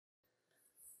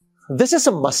This is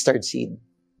a mustard seed.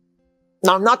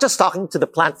 Now, I'm not just talking to the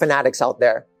plant fanatics out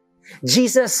there.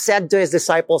 Jesus said to his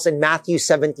disciples in Matthew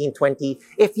 17:20,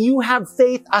 if you have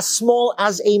faith as small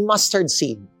as a mustard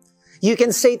seed, you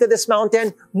can say to this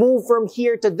mountain, move from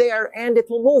here to there, and it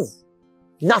will move.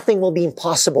 Nothing will be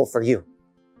impossible for you.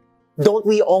 Don't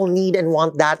we all need and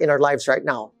want that in our lives right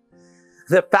now?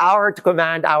 The power to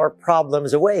command our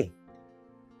problems away.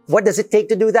 What does it take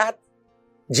to do that?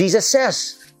 Jesus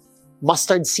says,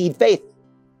 mustard seed faith.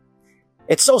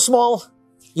 It's so small,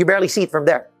 you barely see it from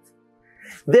there.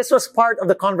 This was part of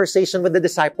the conversation with the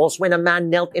disciples when a man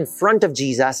knelt in front of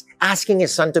Jesus asking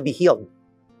his son to be healed.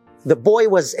 The boy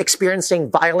was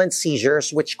experiencing violent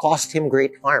seizures which caused him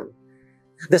great harm.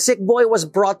 The sick boy was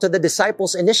brought to the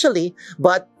disciples initially,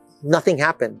 but nothing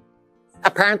happened.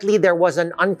 Apparently, there was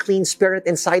an unclean spirit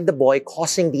inside the boy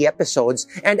causing the episodes,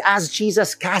 and as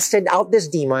Jesus casted out this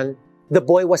demon, the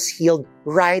boy was healed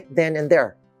right then and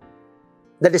there.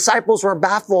 The disciples were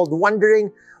baffled,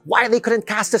 wondering why they couldn't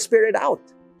cast the spirit out.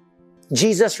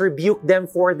 Jesus rebuked them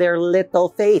for their little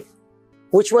faith,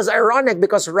 which was ironic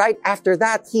because right after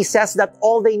that, he says that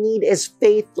all they need is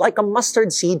faith like a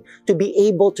mustard seed to be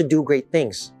able to do great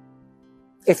things.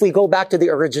 If we go back to the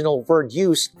original word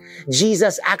used,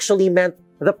 Jesus actually meant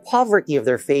the poverty of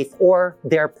their faith or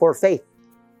their poor faith.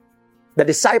 The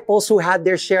disciples who had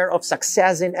their share of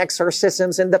success in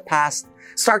exorcisms in the past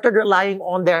started relying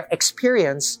on their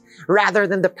experience rather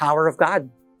than the power of God.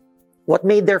 What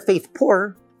made their faith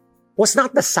poor was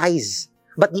not the size,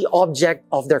 but the object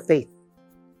of their faith.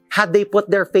 Had they put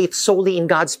their faith solely in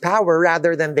God's power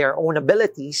rather than their own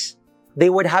abilities, they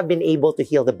would have been able to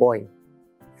heal the boy.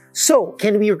 So,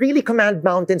 can we really command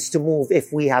mountains to move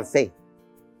if we have faith?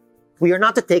 We are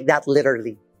not to take that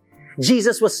literally.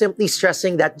 Jesus was simply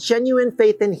stressing that genuine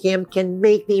faith in Him can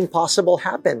make the impossible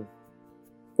happen.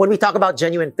 When we talk about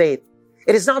genuine faith,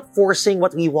 it is not forcing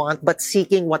what we want, but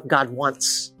seeking what God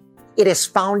wants. It is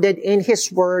founded in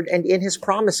His Word and in His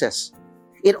promises.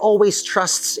 It always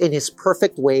trusts in His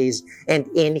perfect ways and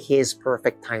in His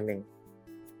perfect timing.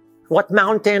 What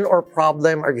mountain or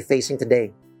problem are you facing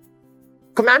today?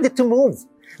 Command it to move,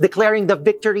 declaring the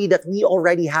victory that we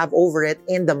already have over it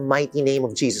in the mighty name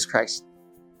of Jesus Christ.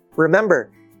 Remember,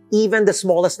 even the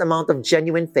smallest amount of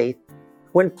genuine faith,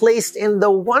 when placed in the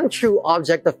one true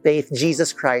object of faith,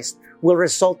 Jesus Christ, will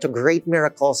result to great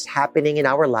miracles happening in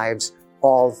our lives,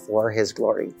 all for His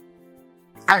glory.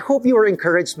 I hope you were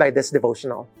encouraged by this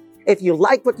devotional. If you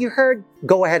liked what you heard,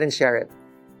 go ahead and share it.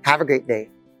 Have a great day.